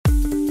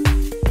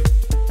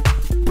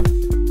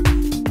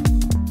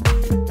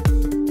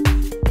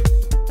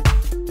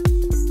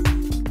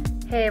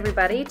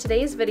everybody.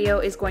 Today's video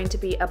is going to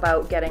be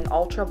about getting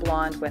ultra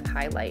blonde with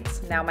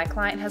highlights. Now my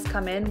client has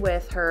come in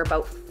with her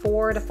about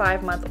 4 to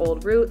 5 month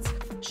old roots.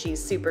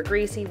 She's super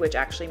greasy, which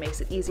actually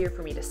makes it easier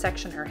for me to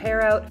section her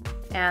hair out.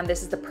 And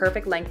this is the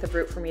perfect length of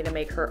root for me to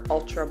make her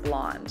ultra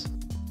blonde.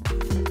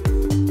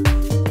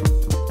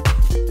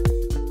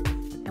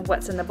 And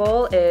what's in the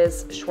bowl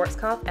is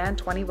Schwarzkopf and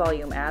 20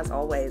 volume as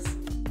always.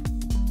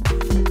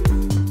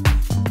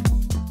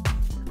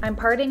 I'm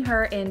parting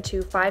her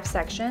into 5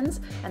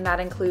 sections, and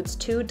that includes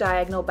 2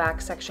 diagonal back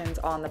sections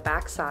on the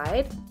back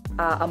side,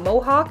 a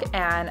mohawk,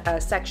 and a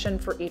section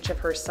for each of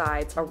her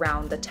sides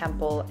around the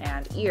temple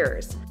and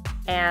ears.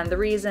 And the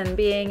reason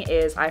being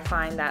is I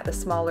find that the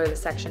smaller the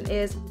section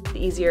is, the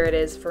easier it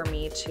is for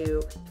me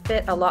to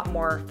fit a lot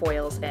more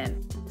foils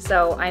in.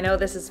 So I know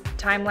this is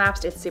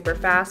time-lapsed, it's super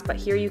fast, but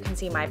here you can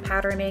see my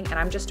patterning, and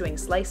I'm just doing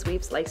slice,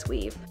 weave, slice,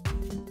 weave.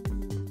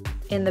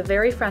 In the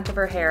very front of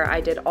her hair, I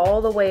did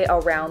all the way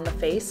around the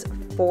face,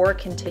 4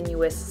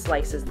 continuous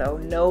slices though,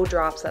 no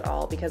drops at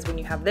all, because when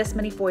you have this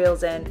many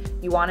foils in,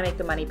 you want to make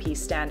the money piece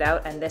stand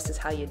out, and this is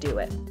how you do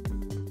it.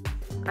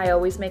 I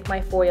always make my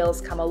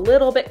foils come a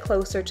little bit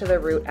closer to the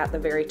root at the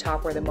very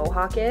top where the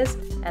mohawk is,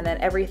 and then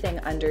everything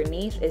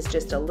underneath is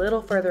just a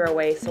little further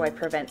away so I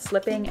prevent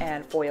slipping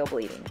and foil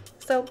bleeding.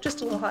 So just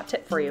a little hot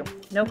tip for you.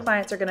 No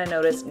clients are going to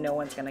notice, no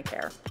one's going to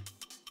care.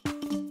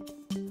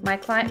 My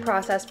client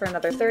processed for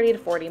another 30 to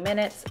 40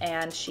 minutes,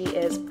 and she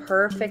is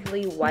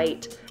perfectly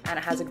white, and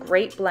it has a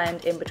great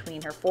blend in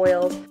between her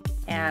foils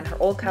and her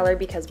old color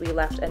because we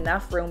left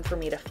enough room for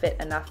me to fit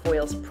enough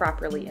foils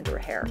properly into her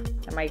hair.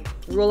 And my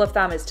rule of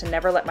thumb is to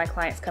never let my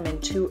clients come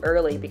in too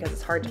early because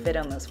it's hard to fit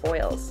on those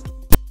foils.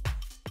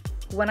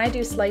 When I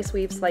do slice,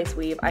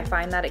 weave, I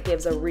find that it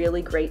gives a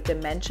really great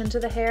dimension to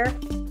the hair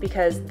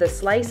because the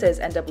slices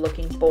end up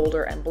looking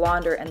bolder and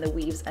blonder and the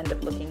weaves end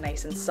up looking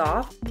nice and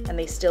soft, and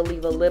they still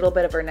leave a little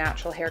bit of her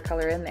natural hair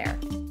color in there.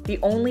 The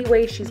only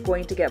way she's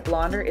going to get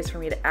blonder is for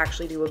me to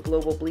actually do a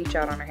global bleach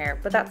out on her hair,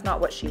 but that's not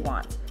what she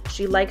wants.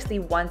 She likes the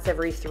once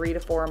every 3 to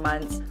 4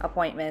 months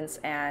appointments,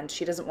 and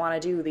she doesn't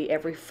want to do the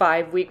every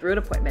 5-week root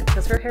appointment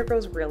because her hair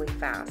grows really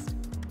fast.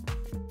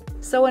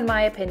 So in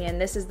my opinion,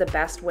 this is the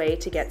best way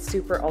to get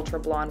super ultra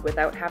blonde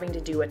without having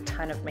to do a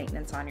ton of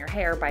maintenance on your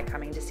hair by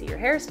coming to see your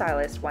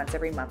hairstylist once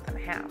every month and a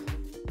half.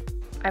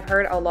 I've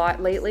heard a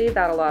lot lately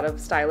that a lot of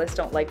stylists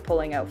don't like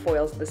pulling out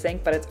foils at the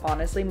sink, but it's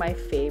honestly my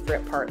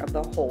favorite part of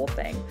the whole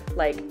thing.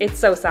 Like, it's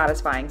so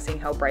satisfying seeing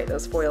how bright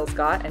those foils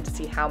got and to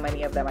see how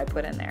many of them I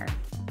put in there.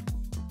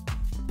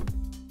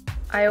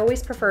 I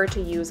always prefer to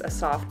use a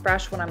soft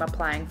brush when I'm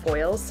applying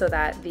foils so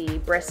that the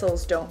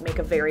bristles don't make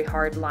a very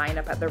hard line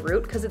up at the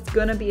root, because it's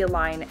gonna be a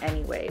line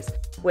anyways,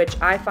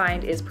 which I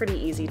find is pretty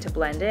easy to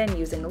blend in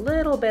using a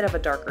little bit of a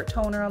darker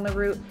toner on the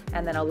root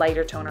and then a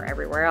lighter toner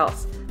everywhere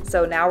else.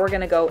 So now we're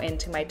gonna go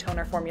into my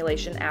toner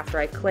formulation after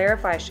I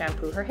clarify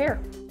shampoo her hair.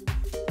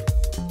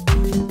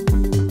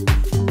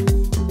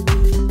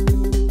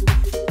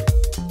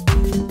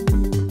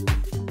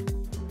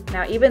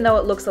 Now, even though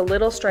it looks a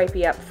little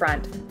stripy up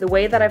front, the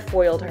way that I've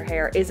foiled her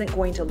hair isn't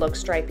going to look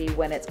stripy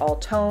when it's all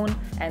toned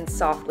and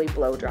softly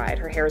blow dried.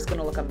 Her hair is going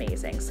to look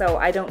amazing, so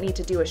I don't need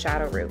to do a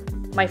shadow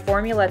root. My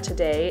formula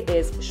today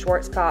is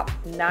Schwarzkopf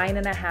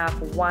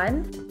 9.5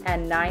 1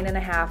 and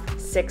 9.5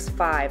 6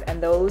 5,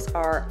 and those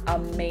are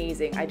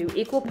amazing. I do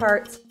equal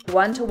parts,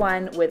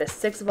 1-to-1 with a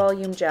 6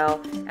 volume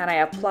gel, and I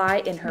apply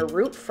in her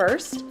root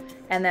first,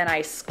 and then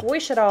I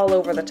squish it all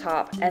over the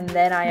top, and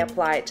then I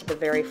apply it to the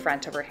very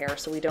front of her hair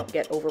so we don't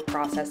get over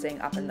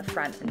processing up in the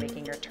front and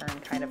making her turn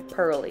kind of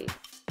pearly.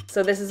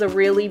 So this is a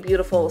really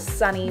beautiful,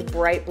 sunny,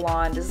 bright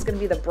blonde. This is gonna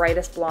be the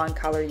brightest blonde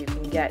color you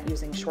can get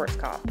using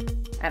Schwarzkopf.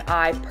 And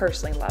I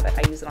personally love it.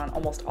 I use it on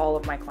almost all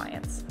of my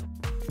clients.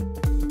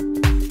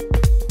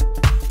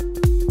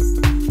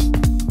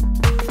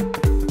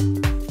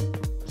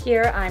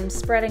 Here I'm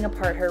spreading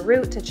apart her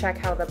root to check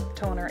how the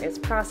toner is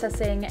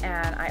processing,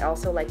 and I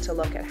also like to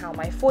look at how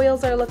my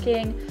foils are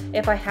looking.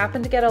 If I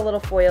happen to get a little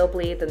foil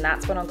bleed, then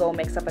that's when I'll go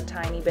mix up a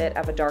tiny bit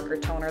of a darker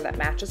toner that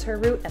matches her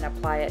root and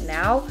apply it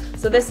now.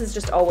 So this is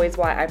just always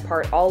why I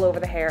part all over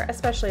the hair,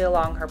 especially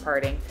along her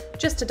parting,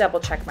 just to double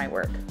check my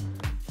work.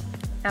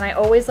 And I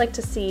always like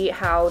to see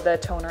how the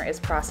toner is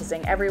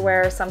processing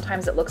everywhere.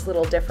 Sometimes it looks a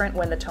little different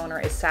when the toner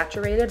is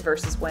saturated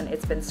versus when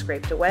it's been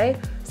scraped away.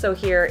 So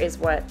here is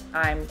what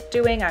I'm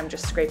doing. I'm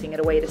just scraping it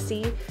away to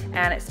see,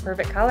 and it's the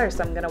perfect color,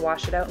 so I'm gonna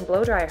wash it out and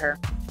blow dry her.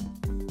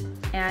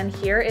 And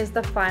here is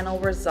the final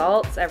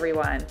results,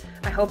 everyone.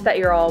 I hope that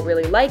you're all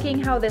really liking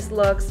how this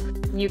looks.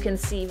 You can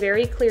see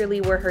very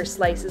clearly where her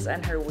slices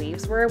and her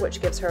weaves were,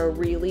 which gives her a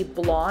really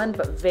blonde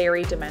but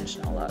very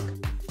dimensional look.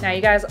 Now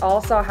you guys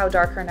all saw how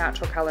dark her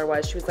natural color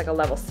was. She was like a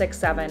level 6,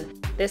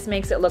 7. This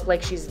makes it look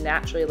like she's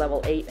naturally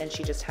level 8 and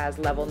she just has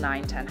level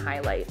 9, 10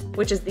 highlight,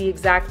 which is the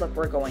exact look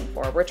we're going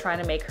for. We're trying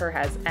to make her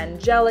as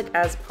angelic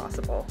as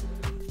possible.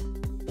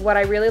 What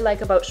I really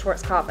like about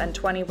Schwarzkopf and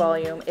 20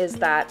 volume is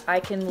that I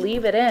can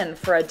leave it in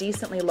for a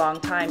decently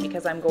long time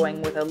because I'm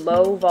going with a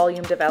low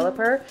volume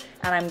developer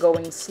and I'm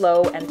going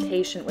slow and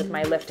patient with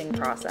my lifting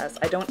process.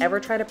 I don't ever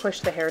try to push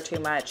the hair too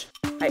much.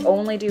 I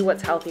only do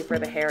what's healthy for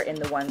the hair in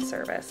the one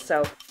service.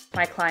 So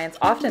my clients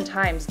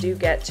oftentimes do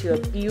get to a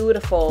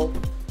beautiful,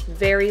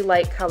 very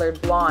light colored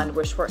blonde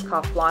with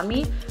Schwarzkopf Blonde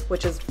Me,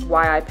 which is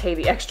why I pay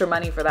the extra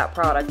money for that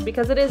product,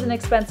 because it is an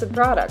expensive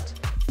product.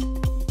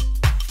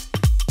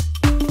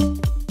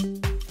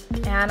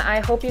 And I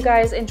hope you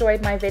guys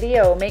enjoyed my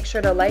video. Make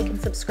sure to like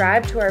and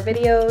subscribe to our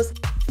videos,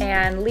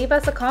 and leave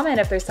us a comment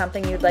if there's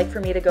something you'd like for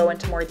me to go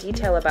into more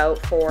detail about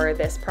for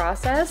this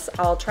process.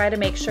 I'll try to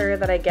make sure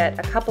that I get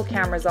a couple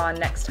cameras on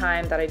next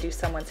time that I do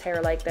someone's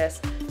hair like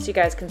this, so you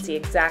guys can see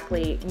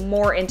exactly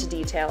more into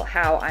detail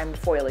how I'm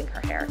foiling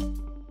her hair.